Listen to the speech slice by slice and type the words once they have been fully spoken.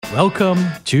Welcome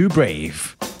to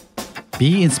Brave.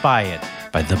 Be inspired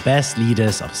by the best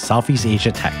leaders of Southeast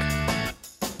Asia tech.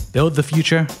 Build the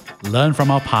future, learn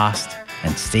from our past,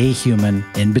 and stay human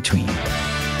in between.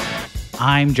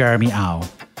 I'm Jeremy Au,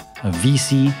 a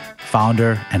VC,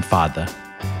 founder, and father.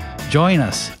 Join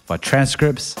us for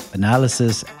transcripts,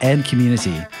 analysis, and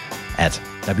community at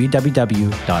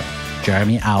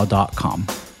www.jeremyau.com.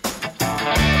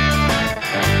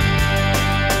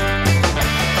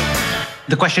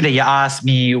 The question that you asked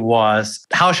me was,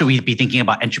 how should we be thinking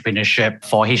about entrepreneurship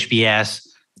for HBS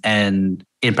and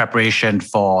in preparation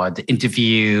for the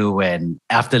interview and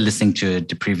after listening to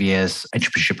the previous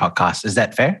entrepreneurship podcast? Is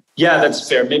that fair? Yeah, that's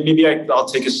fair. Maybe I'll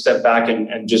take a step back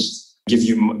and just give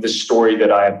you the story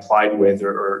that I applied with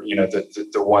or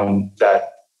the one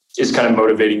that is kind of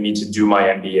motivating me to do my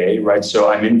MBA, right? So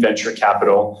I'm in venture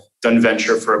capital, done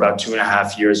venture for about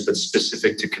 2.5 years, but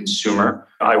specific to consumer.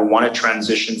 I want to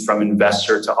transition from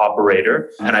investor to operator,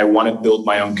 and I want to build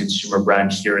my own consumer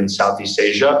brand here in Southeast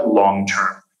Asia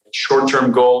long-term.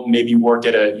 Short-term goal, maybe work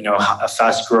at a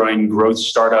fast-growing growth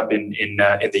startup in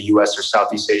the US or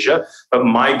Southeast Asia. But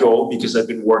my goal, because I've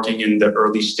been working in the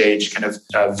early stage kind of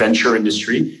venture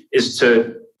industry, is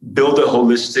to build a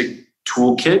holistic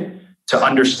toolkit to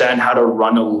understand how to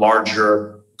run a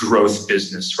larger growth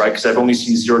business, right? Because I've only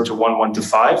seen 0 to 1, 1 to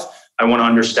 5. I want to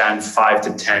understand 5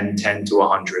 to 10, 10 to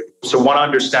 100. So I want to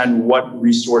understand what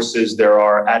resources there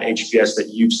are at HBS that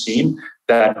you've seen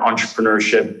that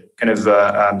entrepreneurship kind of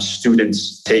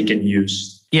students take and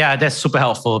use. Yeah, that's super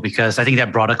helpful because I think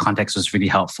that broader context was really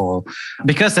helpful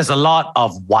because there's a lot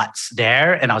of what's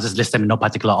there, and I'll just list them in no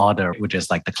particular order, which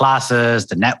is like the classes,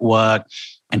 the network,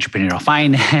 entrepreneurial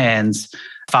finance,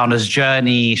 founder's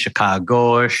journey,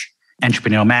 Chicago,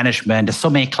 entrepreneurial management. There's so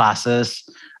many classes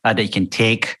that you can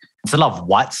take. It's a lot of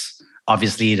what's,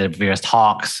 obviously the various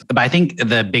talks. But I think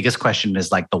the biggest question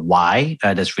is like the why.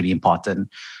 That's really important.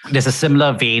 There's a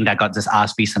similar vein that got just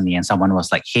asked recently and someone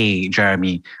was like, hey,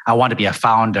 Jeremy, I want to be a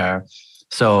founder.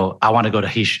 So I want to go to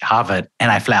Harvard.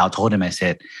 And I flat out told him, I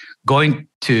said, going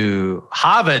to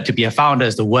Harvard to be a founder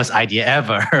is the worst idea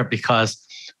ever because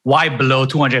why blow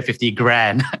 250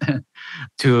 grand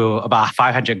to about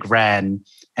 500 grand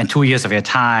and 2 years of your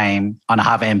time on a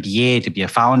Harvard MBA to be a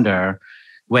founder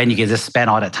when you can just spend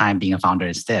all that time being a founder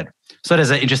instead. So there's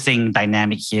an interesting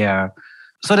dynamic here.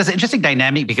 So there's an interesting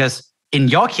dynamic because in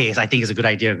your case, I think it's a good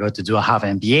idea to go to do a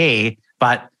Harvard MBA,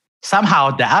 but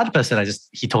somehow the other person,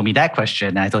 he told me that question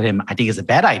and I told him, I think it's a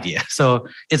bad idea. So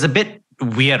it's a bit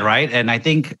weird, right? And I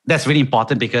think that's really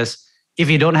important because if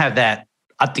you don't have that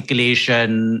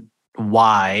articulation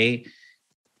why,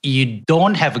 you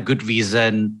don't have a good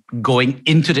reason going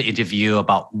into the interview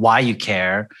about why you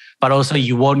care, but also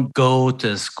you won't go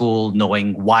to school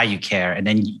knowing why you care. And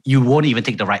then you won't even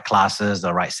take the right classes,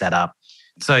 the right setup.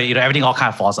 So, everything all kind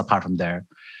of falls apart from there.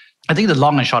 I think the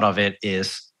long and short of it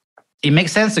is it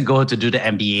makes sense to go to do the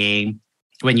MBA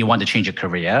when you want to change your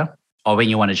career or when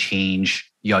you want to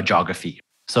change your geography.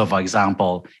 So for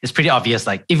example, it's pretty obvious,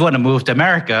 like if you want to move to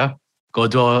America, go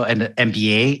do an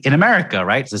MBA in America,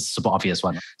 right? It's a super obvious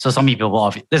one. So some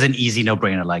people, there's an easy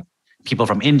no-brainer, like people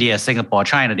from India, Singapore,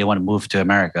 China, they want to move to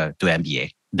America, do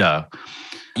MBA, duh.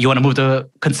 You want to move to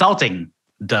consulting,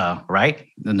 duh, right?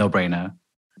 The no-brainer.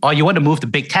 Or you want to move to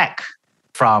big tech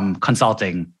from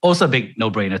consulting, also a big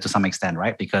no-brainer to some extent,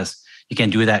 right? Because you can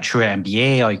do that through an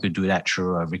MBA or you could do that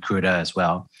through a recruiter as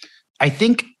well. I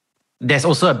think there's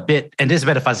also a bit, and this is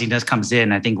where the fuzziness comes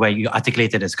in, I think where you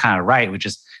articulated is kind of right, which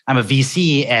is I'm a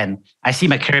VC and I see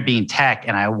my career being tech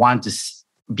and I want to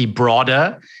be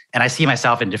broader and I see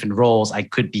myself in different roles. I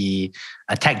could be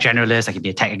a tech generalist, I could be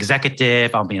a tech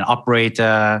executive, I'll be an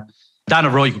operator. Down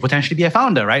the road, you could potentially be a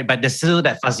founder, right? But there's still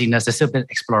that fuzziness, there's still an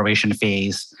exploration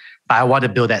phase. But I want to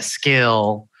build that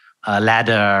skill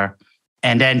ladder.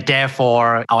 And then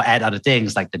therefore, I'll add other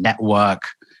things like the network,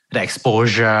 the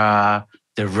exposure,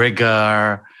 the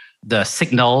rigor, the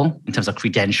signal in terms of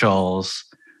credentials.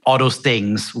 All those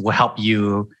things will help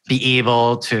you be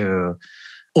able to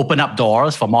open up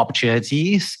doors for more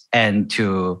opportunities and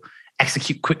to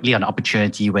execute quickly on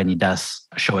opportunity when it does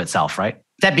show itself, right?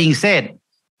 That being said,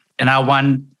 and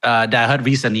one that I heard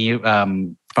recently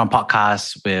from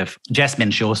podcasts with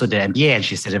Jasmine, she also did MBA and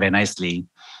she said it very nicely,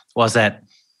 was that,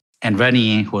 and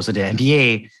Rennie, who also did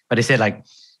MBA, but they said like,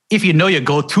 if you know your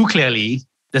goal too clearly,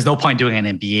 there's no point doing an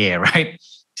MBA, right?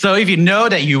 So if you know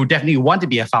that you definitely want to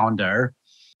be a founder,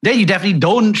 then you definitely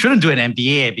shouldn't do an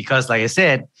MBA because like I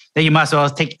said, then you must as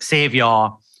well save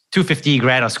your 250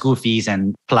 grand of school fees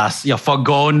and plus your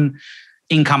foregone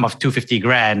income of 250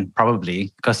 grand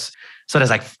probably because So there's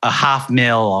like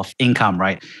 $500,000 of income,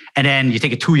 right? And then you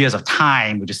take 2 years of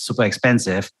time, which is super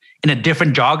expensive, in a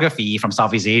different geography from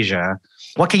Southeast Asia.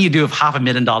 What can you do with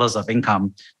 $500,000 of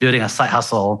income building a side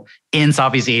hustle in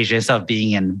Southeast Asia instead of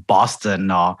being in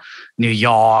Boston or New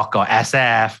York or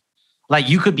SF? Like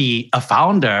you could be a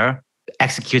founder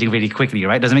executing really quickly,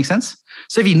 right? Does it make sense?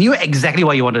 So if you knew exactly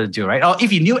what you wanted to do, right? Or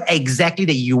if you knew exactly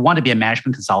that you want to be a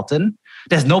management consultant,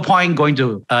 there's no point going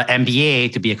to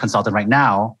MBA to be a consultant right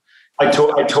now. I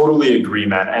totally agree,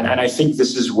 man. And I think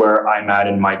this is where I'm at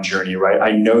in my journey, right?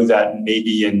 I know that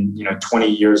maybe in 20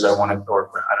 years, I want to, or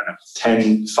I don't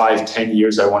know, 10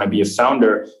 years, I want to be a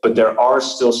founder, but there are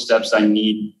still steps I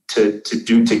need to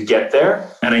do to get there.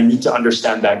 And I need to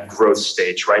understand that growth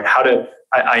stage, right?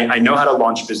 I know how to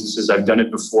launch businesses. I've done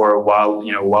it before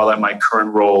while at my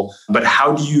current role. But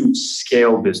how do you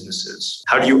scale businesses?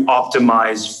 How do you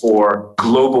optimize for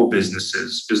global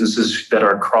businesses that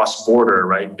are cross-border,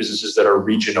 right? Businesses that are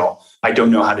regional? I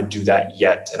don't know how to do that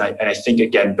yet. And I think,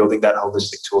 again, building that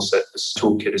holistic toolset, this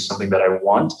toolkit is something that I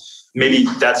want. Maybe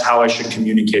that's how I should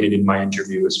communicate it in my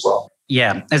interview as well.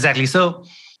 Yeah, exactly. So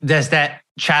there's that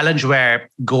challenge where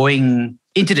going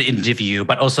into the interview,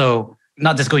 but also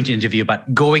not just going to interview,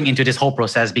 but going into this whole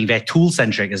process, being very tool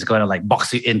centric is going to like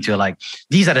box you into like,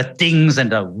 these are the things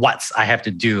and the what's I have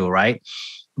to do, right?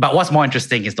 But what's more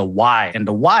interesting is the why. And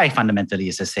the why fundamentally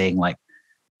is just saying like,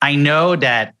 I know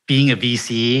that being a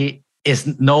VC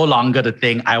is no longer the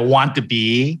thing I want to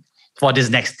be for this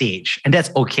next stage. And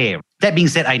that's okay. That being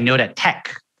said, I know that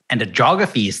tech and the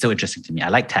geography is still interesting to me. I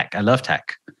like tech. I love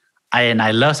tech. And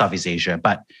I love Southeast Asia.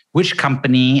 But which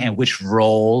company and which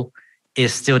role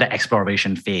is still the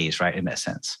exploration phase, right? In that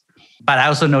sense. But I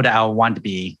also know that I want to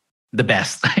be the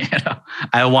best.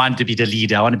 I want to be the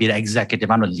leader. I want to be the executive.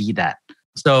 I want to lead that.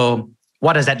 So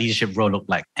what does that leadership role look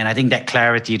like? And I think that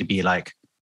clarity to be like,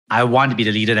 I want to be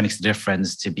the leader that makes a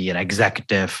difference, to be an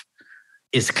executive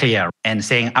is clear. And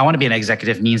saying I want to be an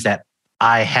executive means that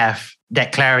I have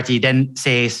that clarity, then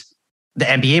says the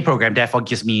MBA program therefore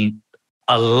gives me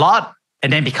a lot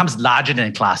and then becomes larger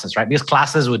than classes, right? Because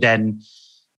classes would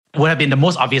have been the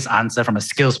most obvious answer from a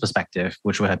skills perspective,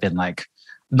 which would have been like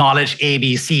knowledge,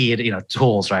 ABC,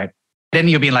 tools, right? Then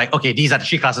you'll be like, okay, these are the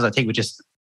 3 classes I take, which is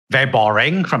very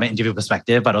boring from an interview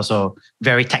perspective, but also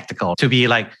very tactical. To be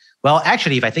like, well,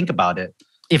 actually, if I think about it,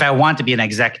 if I want to be an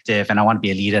executive and I want to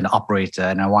be a leader and operator,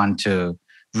 and I want to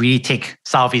really take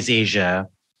Southeast Asia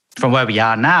from where we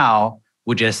are now,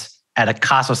 which is at a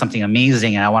cost of something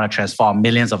amazing, and I want to transform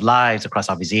millions of lives across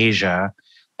Southeast Asia,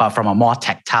 but from a more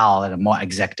tactile and a more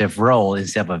executive role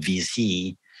instead of a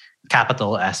VC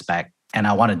capital aspect. And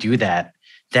I want to do that.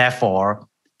 Therefore,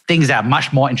 things that are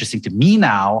much more interesting to me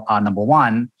now are number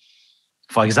one,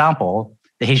 for example,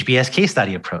 the HBS case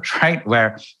study approach, right?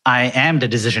 Where I am the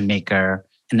decision maker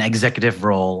in the executive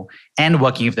role and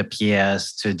working with the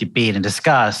peers to debate and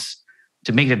discuss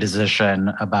to make the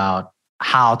decision about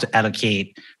how to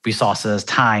allocate resources,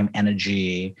 time,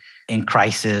 energy in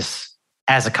crisis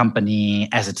as a company,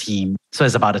 as a team. So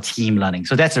it's about a team learning.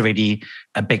 So that's already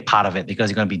a big part of it because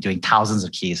you're going to be doing thousands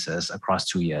of cases across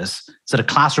 2 years. So the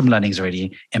classroom learning is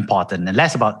already important and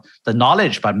less about the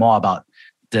knowledge, but more about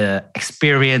the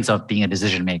experience of being a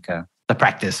decision maker, the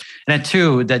practice. And then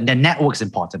 2, the network's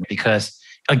important because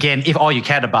again, if all you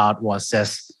cared about was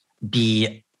just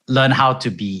learn how to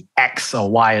be X or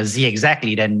Y or Z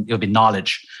exactly, then it'll be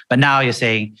knowledge. But now you're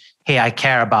saying, hey, I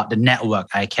care about the network.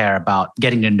 I care about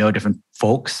getting to know different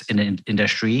folks in the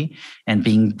industry and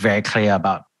being very clear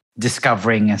about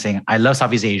discovering and saying, I love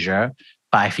Southeast Asia,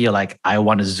 but I feel like I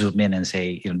want to zoom in and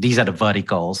say, these are the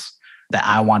verticals that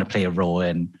I want to play a role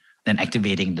in, then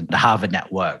activating the Harvard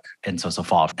network and so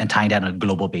forth, and tying that on a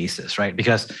global basis, right?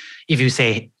 Because if you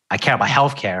say, I care about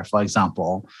healthcare, for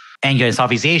example, and you're in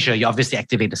Southeast Asia, you obviously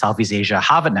activate the Southeast Asia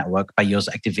Harvard network, but you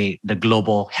also activate the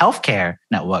global healthcare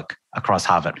network across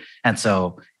Harvard. And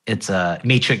so it's a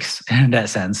matrix in that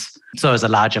sense. So it's a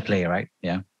larger play, right?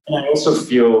 Yeah. And I also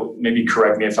feel, maybe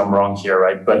correct me if I'm wrong here,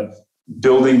 right? But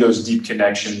building those deep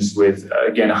connections with,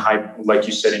 again, like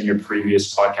you said in your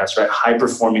previous podcast, right?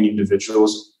 High-performing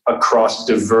individuals across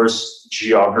diverse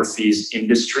geographies,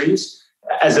 industries.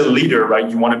 As a leader, right,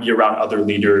 you want to be around other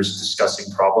leaders discussing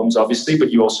problems, obviously,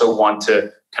 but you also want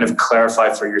to kind of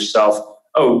clarify for yourself,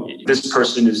 oh, this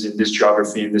person is in this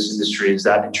geography, in this industry. Is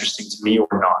that interesting to me or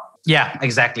not? Yeah,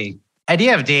 exactly. At the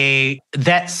end of the day,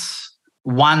 that's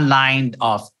one line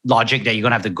of logic that you're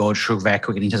going to have to go through very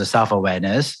quickly in terms of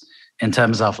self-awareness, in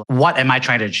terms of what am I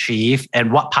trying to achieve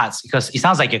and what parts, because it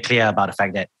sounds like you're clear about the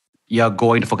fact that you're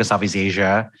going to focus Southeast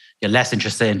Asia. You're less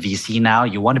interested in VC now.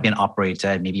 You want to be an operator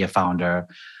and maybe a founder.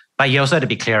 But you also have to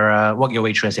be clearer, work your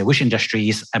way through and say, which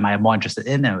industries am I more interested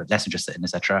in and less interested in,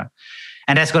 etc.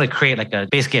 And that's going to create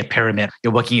basically a pyramid.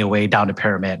 You're working your way down the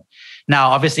pyramid.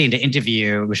 Now, obviously in the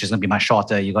interview, which is going to be much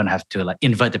shorter, you're going to have to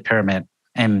invert the pyramid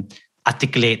and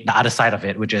articulate the other side of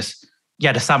it, which is,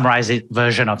 the summarized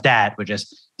version of that, which is,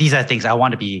 these are things I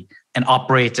want to be an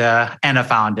operator and a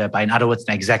founder, but in other words,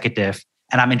 an executive.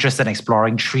 And I'm interested in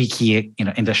exploring 3 key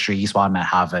industries while I'm at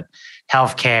Harvard: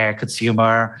 healthcare,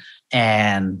 consumer,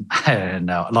 and I don't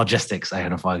know, logistics,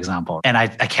 for example. And I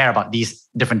care about these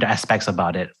different aspects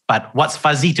about it. But what's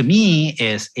fuzzy to me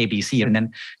is ABC, and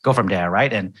then go from there,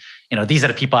 right? And these are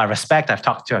the people I respect. I've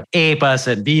talked to A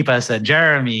person, B person,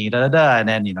 Jeremy, and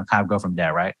then kind of go from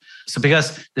there, right? So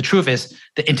because the truth is,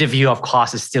 the interview, of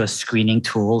course, is still a screening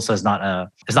tool, so it's not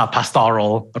a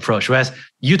pastoral approach. Whereas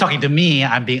you talking to me,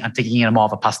 I'm taking it more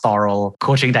of a pastoral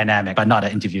coaching dynamic, but not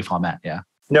an interview format. Yeah.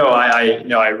 No,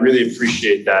 I really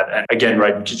appreciate that. And again,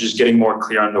 right, just getting more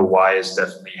clear on the why is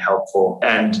definitely helpful.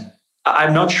 And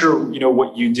I'm not sure,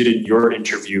 what you did in your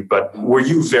interview, but were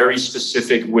you very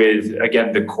specific with,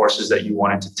 again, the courses that you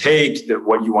wanted to take,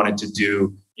 what you wanted to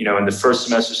do, in the first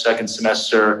semester, second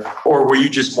semester, or were you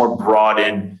just more broad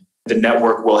in the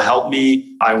network will help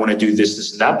me, I want to do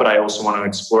this, and that, but I also want to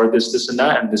explore this, and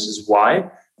that, and this is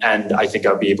why. And I think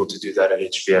I'll be able to do that at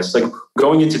HBS.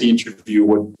 Going into the interview,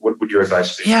 what would your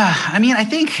advice be? Yeah, I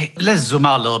think let's zoom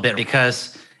out a little bit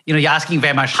because, you're asking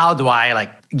very much, how do I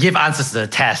give answers to the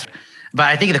test? But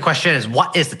I think the question is,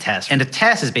 what is the test? And the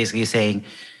test is basically saying,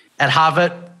 at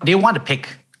Harvard, they want to pick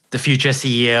the future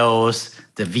CEOs,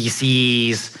 the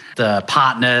VCs, the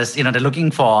partners. They're looking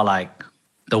for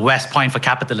the West Point for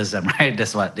capitalism, right?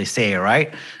 That's what they say,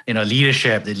 right?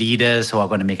 Leadership, the leaders who are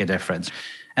going to make a difference.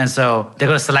 And so they're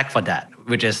going to select for that,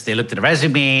 which is they look at the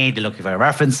resume, they look for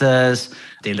references,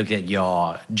 they look at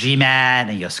your GMAT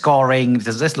and your scoring.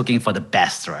 They're just looking for the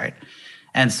best, right?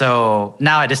 And so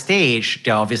now at this stage,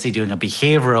 they're obviously doing a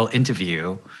behavioral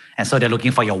interview. And so they're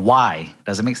looking for your why.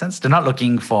 Does it make sense? They're not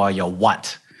looking for your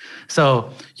what.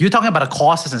 So you're talking about the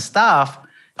courses and stuff.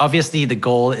 Obviously, the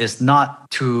goal is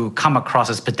not to come across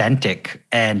as pedantic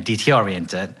and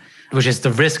detail-oriented, which is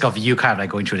the risk of you kind of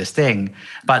going through this thing,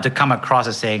 but to come across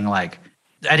as saying I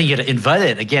think you have to invert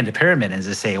it again, the pyramid, and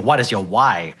just say, what is your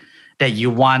why? That you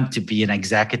want to be an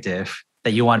executive,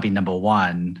 that you want to be number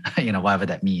one, whatever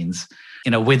that means,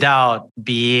 without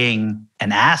being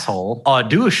an asshole or a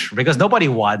douche, because nobody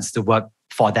wants to work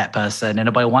for that person and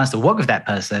nobody wants to work with that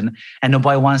person and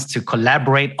nobody wants to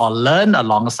collaborate or learn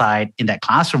alongside in that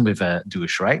classroom with a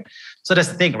douche, right? So that's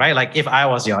the thing, right? If I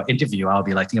was your interviewer, I'll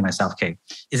be thinking to myself, okay,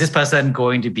 is this person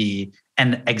going to be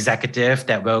an executive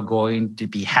that we're going to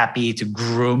be happy to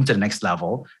groom to the next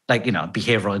level,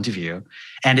 behavioral interview?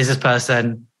 And is this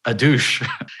person a douche?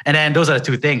 And then those are the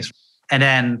two things. And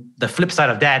then the flip side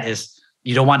of that is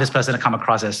you don't want this person to come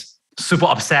across as super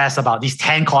obsessed about these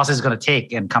 10 courses he's going to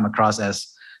take and come across as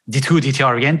too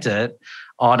detail-oriented,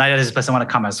 or neither does this person want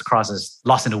to come across as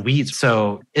lost in the weeds.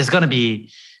 So it's going to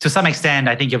be, to some extent,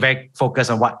 I think you're very focused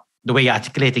on the way you're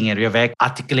articulating it. You're very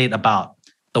articulate about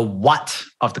the what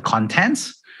of the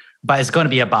contents, but it's going to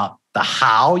be about the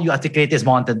how you articulate is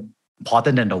more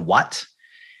important than the what.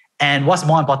 And what's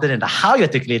more important than the how you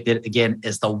articulate it, again,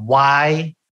 is the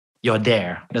why you're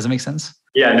there. Does it make sense?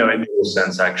 Yeah, no, it makes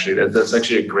sense, actually. That's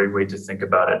actually a great way to think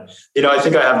about it. I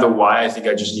think I have the why. I think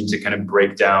I just need to kind of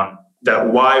break down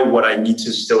that why, what I need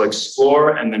to still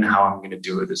explore, and then how I'm going to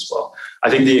do it as well. I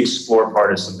think the explore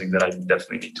part is something that I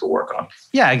definitely need to work on.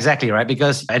 Yeah, exactly, right?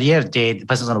 Because at the end of the day, the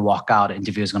person's going to walk out, the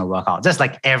interviewer is going to walk out. Just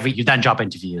like you've done job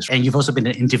interviews, and you've also been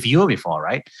an interviewer before,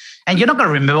 right? And you're not going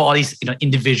to remember all these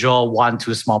individual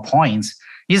 1-2 small points.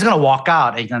 You're just going to walk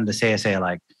out and you're going to say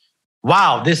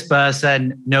wow, this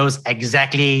person knows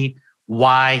exactly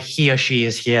why he or she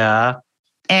is here,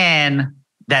 and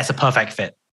that's a perfect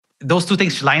fit. Those two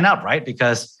things line up, right?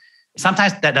 Because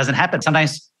sometimes that doesn't happen.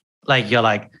 Sometimes you're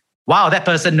wow, that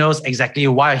person knows exactly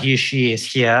why he or she is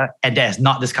here, and that is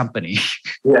not this company.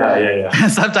 Yeah.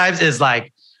 Sometimes it's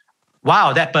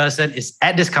wow, that person is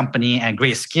at this company and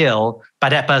great skill, but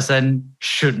that person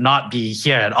should not be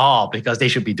here at all because they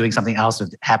should be doing something else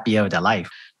happier with their life.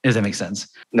 Does that make sense?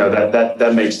 No,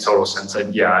 that makes total sense.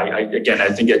 And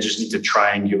I think I just need to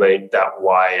triangulate that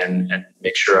why and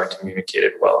make sure I communicate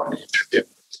it well in the interview.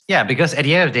 Yeah, because at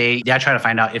the end of the day, they're trying to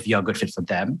find out if you're a good fit for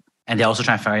them. And they're also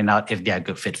trying to find out if they're a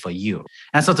good fit for you.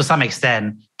 And so to some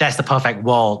extent, that's the perfect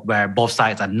world where both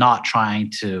sides are not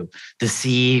trying to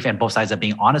deceive and both sides are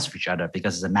being honest with each other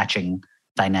because it's a matching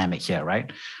dynamic here,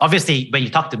 right? Obviously, when you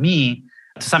talk to me,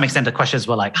 To some extent, the questions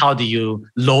were like, how do you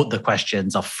load the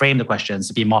questions or frame the questions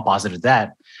to be more positive to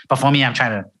that? But for me, I'm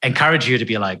trying to encourage you to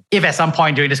be like, if at some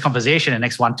point during this conversation in the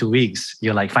next 1-2 weeks,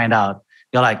 you like find out,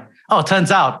 you're like, oh, it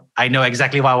turns out I know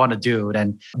exactly what I want to do,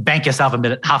 then bank yourself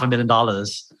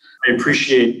 $500,000. I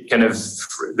appreciate kind of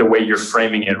the way you're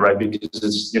framing it, right?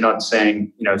 Because you're not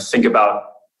saying, think about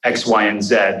X, Y, and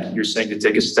Z. You're saying to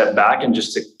take a step back and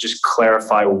just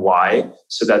clarify why,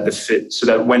 so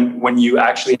that when you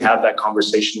actually have that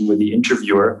conversation with the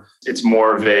interviewer, it's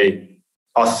more of a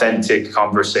authentic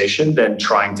conversation than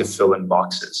trying to fill in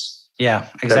boxes. Yeah,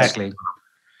 exactly.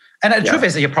 And the truth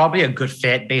is that you're probably a good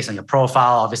fit based on your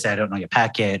profile. Obviously, I don't know your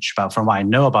package, but from what I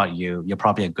know about you, you're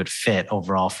probably a good fit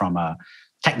overall from a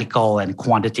technical and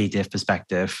quantitative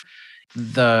perspective.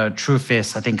 The truth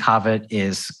is, I think Harvard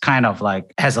is kind of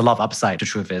like has a lot of upside. The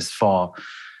truth is for,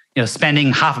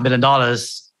 spending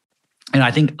 $500,000. I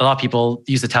think a lot of people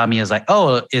used to tell me is like,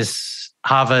 oh, is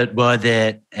Harvard worth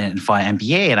it and for an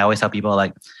MBA? And I always tell people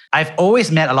like, I've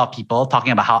always met a lot of people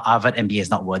talking about how Harvard MBA is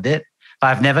not worth it, but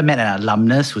I've never met an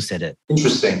alumnus who said it.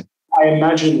 Interesting. I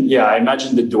imagine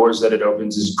the doors that it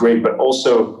opens is great, but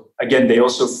also, again, they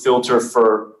also filter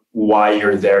for why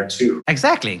you're there too.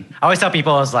 Exactly. I always tell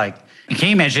people, I was like, can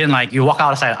you imagine like you walk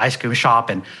outside an ice cream shop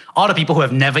and all the people who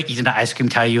have never eaten the ice cream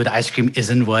tell you the ice cream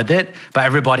isn't worth it, but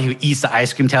everybody who eats the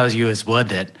ice cream tells you it's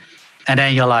worth it. And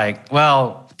then you're like,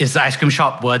 well, is the ice cream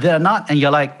shop worth it or not? And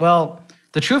you're like, well,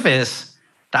 the truth is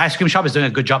the ice cream shop is doing a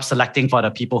good job selecting for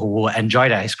the people who will enjoy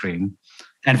the ice cream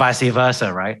and vice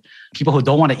versa, right? People who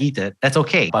don't want to eat it, that's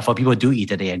okay. But for people who do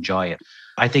eat it, they enjoy it.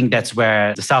 I think that's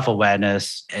where the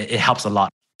self-awareness, it helps a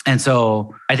lot. And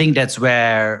so I think that's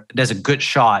where there's a good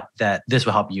shot that this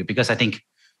will help you, because I think,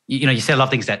 you say a lot of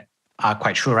things that are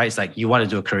quite true, right? It's like you want to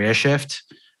do a career shift,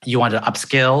 you want to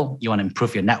upskill, you want to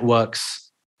improve your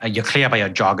networks, you're clear about your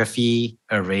geography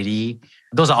already.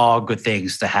 Those are all good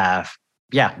things to have.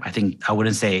 Yeah, I think I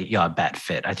wouldn't say you're a bad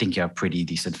fit. I think you're a pretty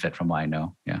decent fit from what I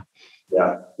know. Yeah.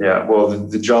 Yeah. Well,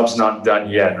 the job's not done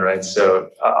yet, right? So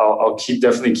I'll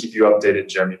definitely keep you updated,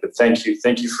 Jeremy. But thank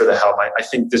you for the help. I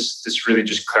think this really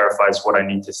just clarifies what I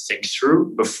need to think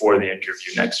through before the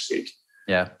interview next week.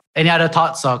 Yeah. Any other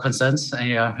thoughts or concerns?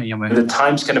 The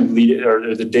times kind of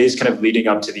the days kind of leading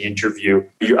up to the interview,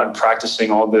 I'm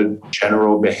practicing all the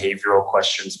general behavioral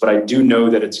questions, but I do know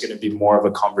that it's going to be more of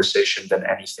a conversation than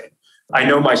anything. I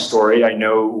know my story. I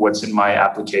know what's in my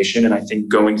application. And I think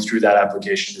going through that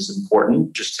application is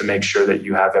important just to make sure that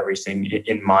you have everything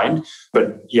in mind.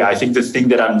 But yeah, I think the thing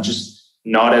that I'm just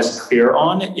not as clear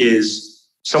on is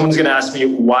someone's going to ask me,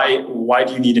 why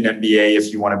do you need an MBA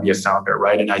if you want to be a founder,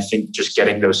 right? And I think just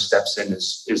getting those steps in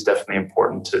is definitely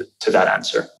important to that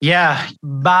answer. Yeah.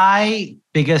 My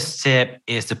biggest tip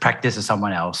is to practice with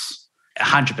someone else,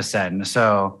 100%.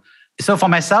 So for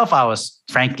myself, I was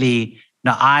frankly...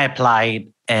 Now, I applied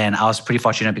and I was pretty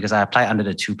fortunate because I applied under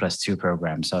the 2+2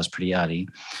 program. So I was pretty early.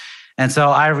 And so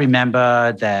I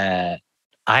remember that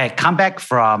I had come back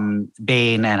from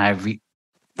Bain and I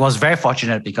was very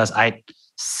fortunate because I'd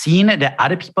seen that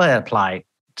other people had applied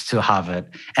to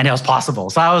Harvard and it was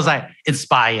possible. So I was like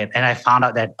inspired and I found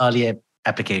out that early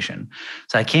application.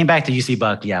 So I came back to UC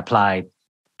Berkeley, I applied,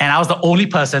 and I was the only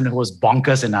person who was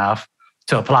bonkers enough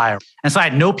to apply. And so I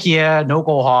had no peer, no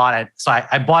cohort. So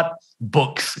I bought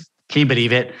books. Can you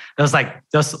believe it? There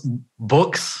was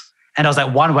books and there was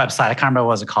like one website. I can't remember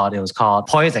what it was called. It was called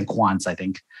Poise and Quants, I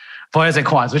think. Poise and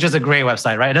Quants, which is a great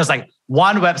website, right? And there was like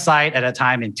one website at a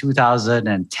time in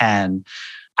 2010.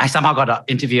 I somehow got an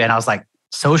interview and I was like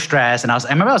so stressed. And I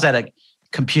remember I was at a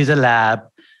computer lab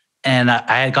and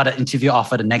I had got an interview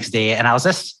offer the next day and I was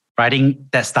just writing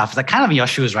that stuff. It's like kind of in your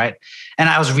shoes, right? And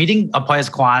I was reading Poise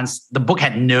Quants. The book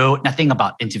had nothing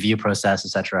about interview process,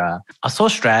 etc. I was so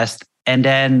stressed. And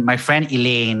then my friend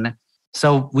Elaine,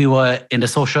 so we were in the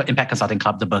Social Impact Consulting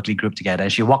Club, the Berkeley group together.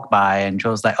 And she walked by and she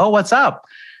was like, oh, what's up?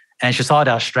 And she saw that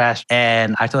I was stressed.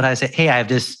 And I told her, I said, hey, I have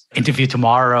this interview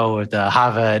tomorrow with the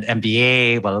Harvard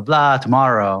MBA, blah, blah, blah,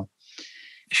 tomorrow.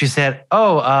 She said,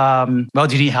 well,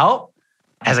 do you need help?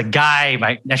 As a guy,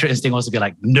 my natural instinct was to be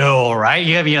like, no, right?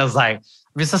 You know what I mean? I was like,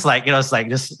 it's just like, it's like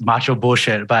this macho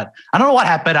bullshit. But I don't know what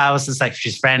happened. I was just like,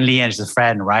 she's friendly and she's a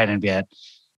friend, right?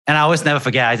 And I always never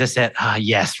forget. I just said,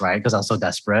 yes, right? Because I was so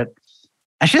desperate.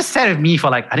 And she just sat with me for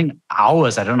like, I think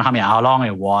hours. I don't know how long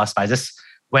it was, but I just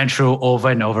went through over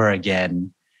and over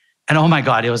again. And oh my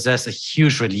God, it was just a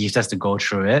huge relief just to go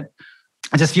through it.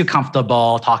 I just feel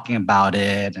comfortable talking about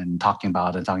it and talking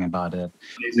about it.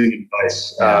 Amazing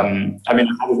advice. I mean,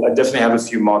 I definitely have a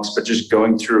few mocks, but just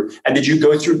going through. And did you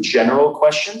go through general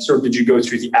questions, or did you go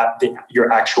through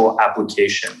your actual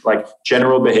application, like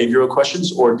general behavioral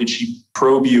questions, or did she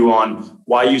probe you on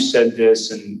why you said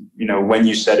this and when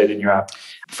you said it in your app?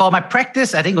 For my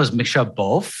practice, I think it was a mixture of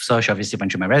both. So she obviously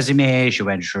went through my resume. She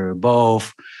went through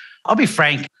both. I'll be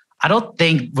frank. I don't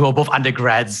think we were both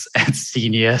undergrads and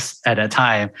seniors at that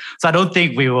time. So I don't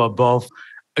think we were both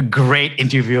great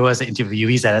interviewers and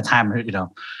interviewees at the time,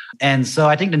 And so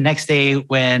I think the next day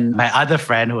when my other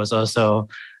friend, who was also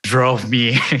drove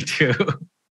me to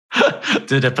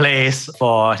the place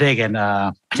for a thing, and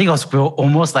I think it was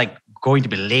almost like going to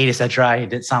be late, etc. He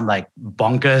did some like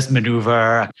bonkers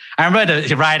maneuver. I remember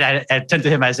the ride, I turned to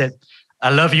him, I said,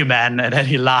 "I love you, man." And then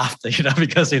he laughed,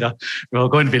 because, we were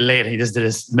going to be late. And he just did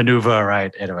this maneuver,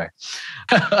 right? Anyway.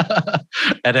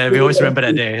 And then we always remember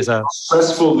that day. So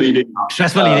Stressful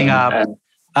leading up.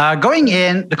 Going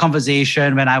in the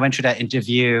conversation, when I went through that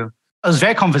interview, it was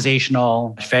very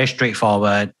conversational, very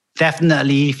straightforward.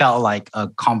 Definitely felt like a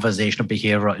conversational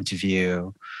behavioral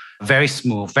interview. Very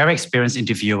smooth, very experienced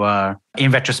interviewer. In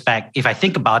retrospect, if I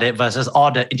think about it versus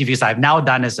all the interviews I've now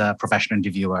done as a professional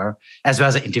interviewer, as well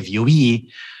as an interviewee,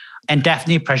 and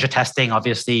definitely pressure testing,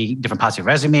 obviously, different parts of your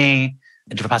resume,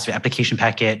 different parts of your application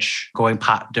package,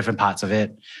 different parts of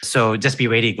it. So just be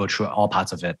ready to go through all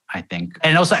parts of it, I think.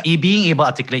 And also being able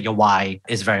to articulate your why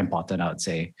is very important, I would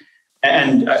say.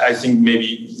 And I think maybe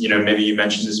you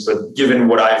mentioned this, but given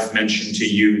what I've mentioned to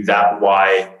you, that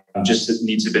why just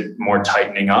needs a bit more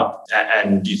tightening up.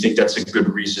 And do you think that's a good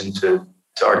reason to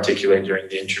articulate during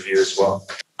the interview as well?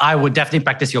 I would definitely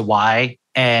practice your why.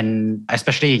 And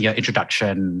especially in your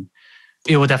introduction,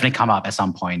 it will definitely come up at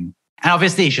some point. And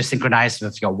obviously, it should synchronize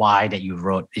with your why that you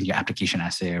wrote in your application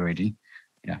essay already.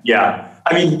 Yeah.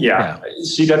 I mean,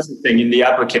 See, that's the thing. In the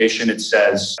application, it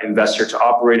says investor to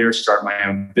operator, start my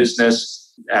own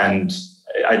business. And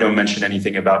I don't mention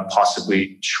anything about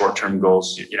possibly short-term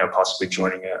goals, possibly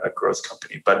joining a growth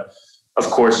company. But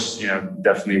of course,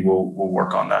 definitely we'll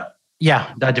work on that.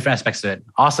 Yeah, there are different aspects to it.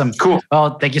 Awesome. Cool.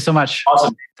 Well, thank you so much.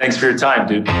 Awesome. Thanks for your time,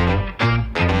 dude.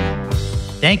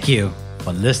 Thank you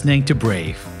for listening to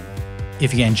Brave.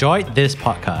 If you enjoyed this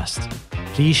podcast,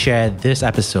 please share this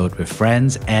episode with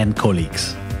friends and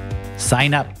colleagues.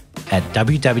 Sign up at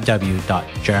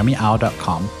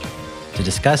www.jeremyau.com to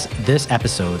discuss this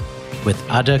episode with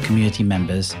other community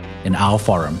members in our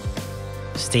forum.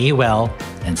 Stay well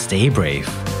and stay brave.